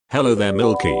Hello there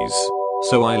Milkies.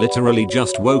 So I literally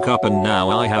just woke up and now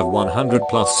I have 100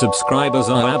 plus subscribers.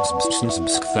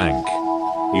 Thank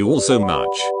you all so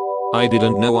much. I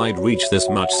didn't know I'd reach this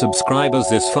much subscribers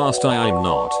this fast. I'm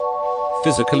not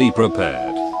physically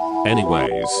prepared.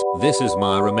 Anyways, this is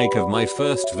my remake of my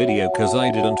first video cause I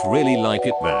didn't really like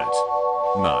it that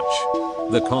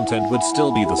much. The content would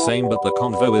still be the same but the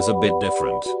convo is a bit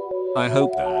different. I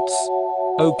hope that's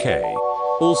okay.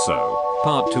 Also,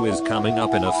 part 2 is coming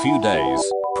up in a few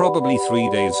days, probably 3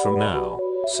 days from now,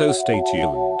 so stay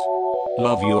tuned.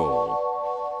 Love you all.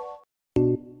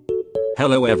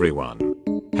 Hello everyone.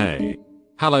 Hey.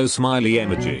 Hello smiley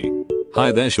emoji.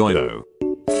 Hi there Shoyo.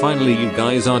 Finally you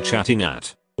guys are chatting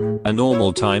at a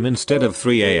normal time instead of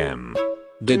 3 AM.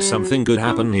 Did something good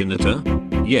happen Hinata?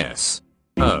 Yes.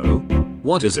 Oh.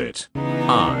 What is it?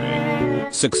 I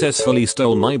successfully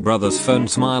stole my brother's phone.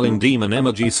 Smiling demon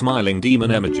emoji.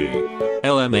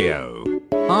 LMAO.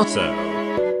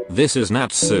 Arto. This is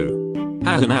Natsu.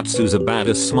 Haha Natsu's a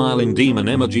badass. Smiling demon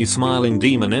emoji.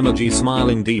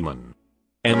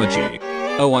 Emoji.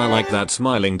 Oh I like that.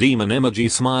 Smiling demon emoji.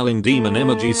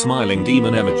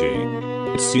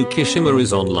 Tsukishima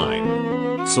is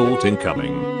online. Salt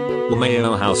incoming.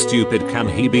 LMAO how stupid can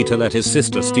he be to let his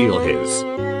sister steal his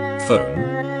phone?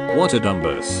 What a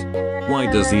dumbus. Why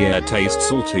does the air taste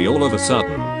salty all of a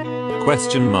sudden?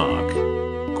 Question mark.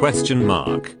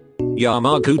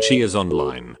 Yamaguchi is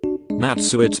online.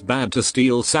 Natsu it's bad to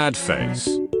steal sad face.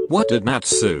 What did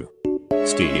Natsu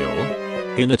steal?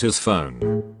 Hinata's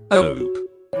phone. Oh.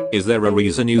 Is there a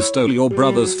reason you stole your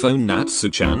brother's phone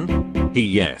Natsu-chan?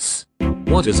 Yes.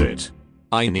 What is it?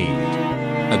 I need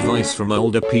advice from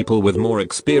older people with more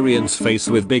experience. Face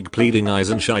with big pleading eyes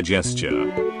and shy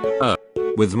gesture.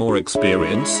 With more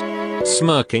experience?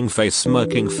 Smirking face.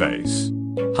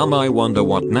 I wonder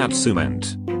what Natsu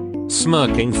meant.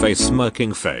 Smirking face.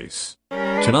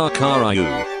 Tanaka Ryu,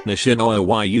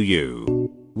 Nishinoa Yu.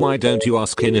 Why don't you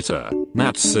ask Hinata,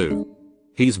 Natsu?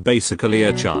 He's basically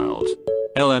a child.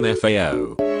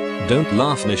 LMFAO. Don't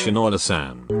laugh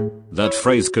Nishinola-san. That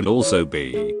phrase could also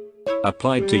be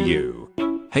applied to you.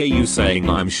 Hey you saying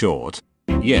I'm short?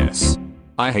 Yes.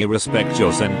 I respect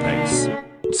your senpais.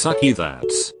 Tsuki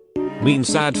that's mean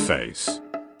sad face.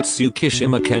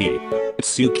 Tsukishima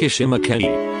Kei.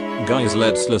 Guys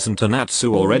let's listen to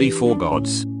Natsu already for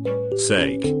God's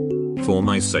sake. For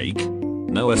my sake?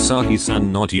 No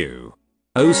Asahi-san not you.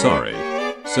 Oh sorry.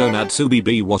 So Natsu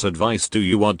BB what advice do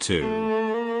you want to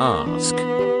ask?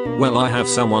 Well I have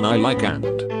someone I like and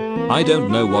I don't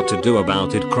know what to do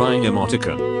about it. Crying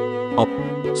emoticon. Oh.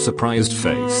 Surprised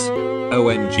face.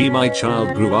 OMG my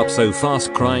child grew up so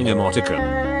fast. Crying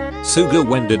emoticon. Suga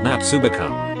when did Natsu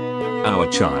become our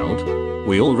child?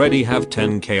 We already have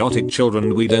 10 chaotic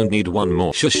children, we don't need one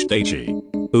more. Shush Daichi.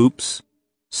 Oops.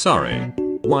 Sorry.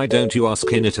 Why don't you ask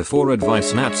Hinata for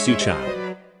advice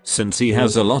Natsu-chan? Since he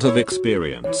has a lot of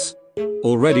experience.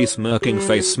 Already smirking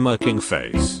face.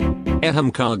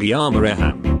 Eham Kageyama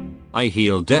eham.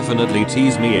 He'll definitely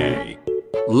tease me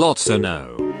lot so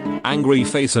no. Angry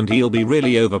face and he'll be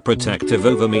really overprotective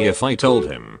over me if I told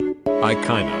him. I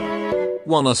kinda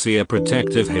wanna see a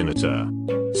protective Hinata.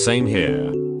 Same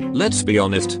here. Let's be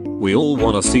honest, we all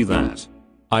wanna see that.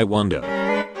 I wonder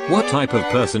what type of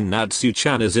person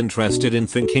Natsu-chan is interested in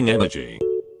thinking emoji.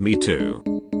 Me too.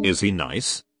 Is he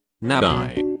nice?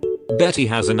 I bet he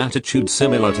has an attitude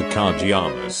similar to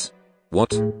Kageyama's.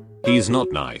 What? He's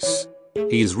not nice.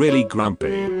 He's really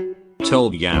grumpy.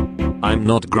 Told ya, I'm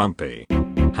not grumpy.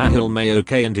 He'll may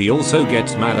okay and he also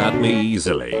gets mad at me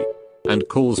easily. And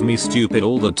calls me stupid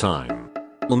all the time.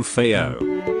 Lumfeo.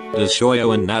 Does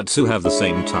Shoyo and Natsu have the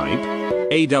same type?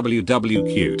 AWW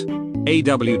cute.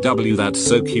 AWW that's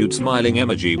so cute. Smiling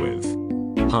emoji with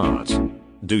heart.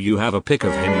 Do you have a pic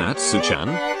of him Natsu-chan?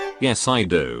 Yes I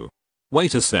do.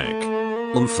 Wait a sec.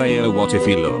 Lumfeo what if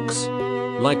he looks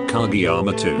like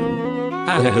Kageyama too?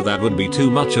 Haha that would be too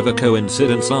much of a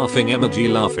coincidence. Laughing emoji.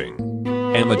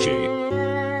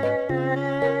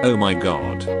 Oh my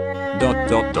god. ...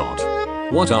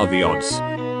 What are the odds?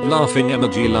 Laughing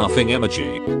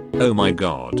emoji. Oh my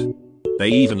god. They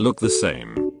even look the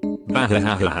same.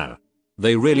 Bahahaha.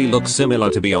 They really look similar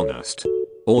to be honest.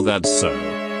 Oh that's so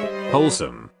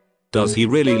wholesome. Does he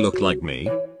really look like me?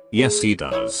 Yes he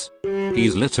does.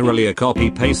 He's literally a copy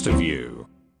paste of you.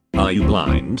 Are you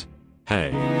blind?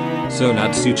 Hey. So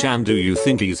Natsu-chan do you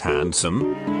think he's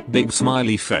handsome? Big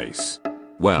smiley face.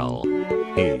 Well.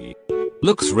 He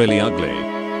looks really ugly.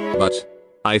 But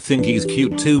I think he's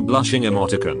cute too. Blushing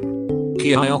emoticon.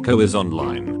 Kyoko is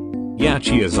online.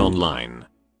 Yachi is online.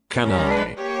 Can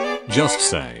I just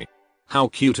say how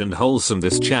cute and wholesome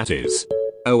this chat is?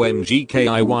 OMG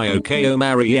KIYOKO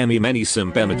marry Emi many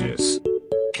simp images.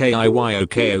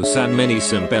 KIYOKO san many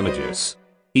simp images.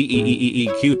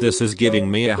 Cute, this is giving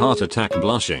me a heart attack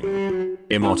blushing.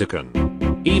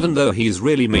 Emoticon. Even though he's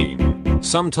really mean,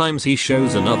 sometimes he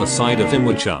shows another side of him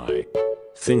which I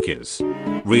think is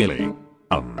really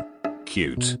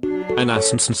cute. An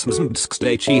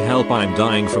Daichi, help, I'm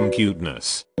dying from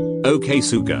cuteness. Okay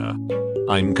Suga.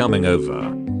 I'm coming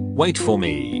over. Wait for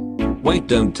me. Wait,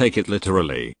 don't take it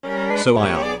literally. So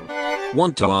I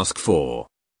want to ask for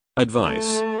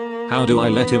advice. How do I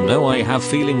let him know I have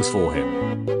feelings for him?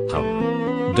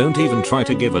 Don't even try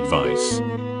to give advice.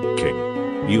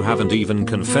 King. You haven't even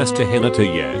confessed to Hinata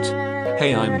yet.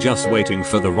 Hey, I'm just waiting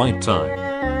for the right time.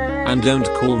 And don't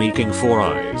call me King Four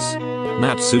Eyes.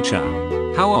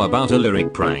 Natsu-chan. How about a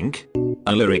lyric prank?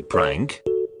 A lyric prank?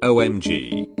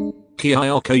 OMG.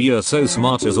 Kyoko, you're so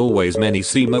smart as always, many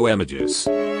Simo images.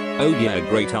 Oh yeah,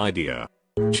 great idea.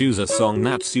 Choose a song,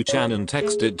 Natsu-chan, and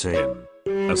text it to him.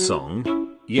 A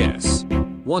song? Yes.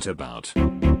 What about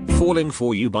Falling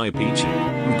For You by Peachy?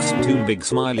 Too big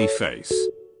smiley face.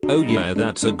 Oh yeah,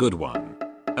 that's a good one.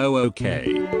 Oh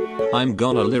okay. I'm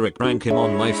gonna lyric prank him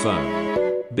on my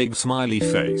phone. Big smiley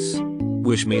face.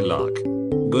 Wish me luck.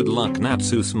 Good luck,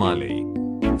 Natsu smiley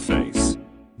face.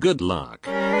 Good luck.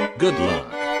 Good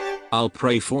luck. I'll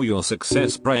pray for your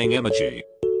success, praying emoji.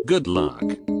 Good luck.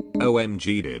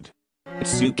 OMG, did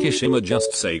Tsukishima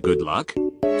just say good luck?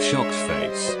 Shocked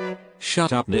face.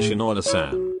 Shut up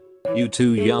Nishinoya-san. You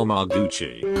too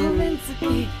Yamaguchi.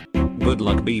 Good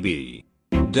luck BB.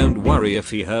 Don't worry if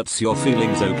he hurts your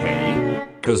feelings, okay?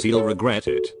 Cause he'll regret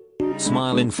it.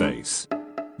 Smiling face.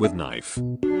 With knife.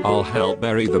 I'll help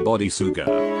bury the body Suga.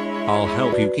 I'll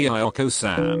help you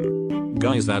Kyoko-san.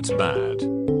 Guys, that's bad.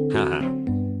 Haha.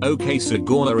 Okay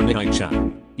Sugora and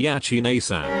Nihai-chan.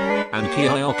 Yachine-san. And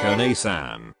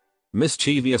Kyoko-ne-san.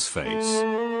 Mischievous face.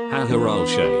 Haha, I'll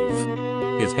shave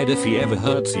his head if he ever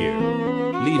hurts you.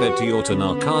 Leave it to your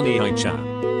Tanaka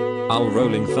Nihai-chan. I'll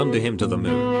rolling thunder him to the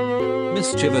moon.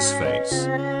 Mischievous face.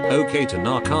 Okay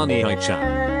Tanaka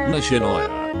Nihai-chan.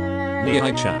 Nishinoya.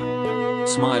 Nihai-chan.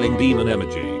 Smiling demon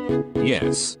emoji.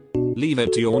 Yes. Leave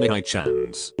it to your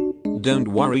Nihai-chans. Don't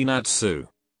worry Natsu.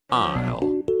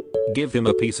 I'll give him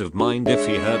a peace of mind if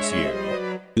he hurts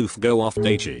you. Oof, go off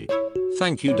Daichi.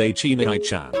 Thank you Daichi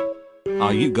Nihai-chan.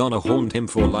 Are you gonna haunt him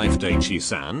for life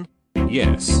Daichi-san?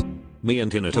 Yes. Me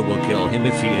and Hinata will kill him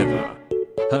if he ever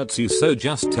hurts you, so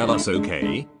just tell us,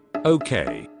 okay?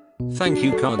 Okay. Thank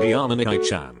you Kageyama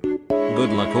Nihai-chan. Good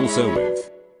luck also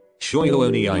with Shoyo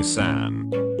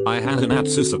Onii-san. I had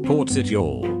Natsu supports it,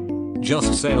 y'all.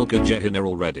 Just say Ilka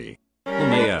already.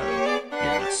 Umeo.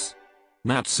 Yes.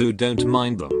 Natsu, don't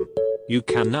mind them. You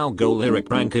can now go lyric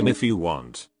rank him if you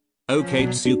want. Okay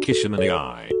Tsukishima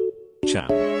Nihai-chan.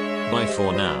 Bye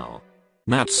for now.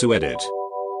 Natsu edit.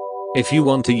 If you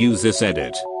want to use this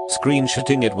edit,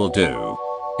 screenshotting it will do.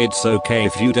 It's okay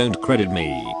if you don't credit me.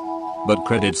 But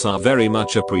credits are very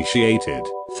much appreciated.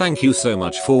 Thank you so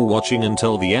much for watching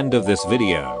until the end of this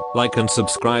video. Like and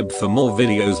subscribe for more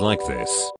videos like this.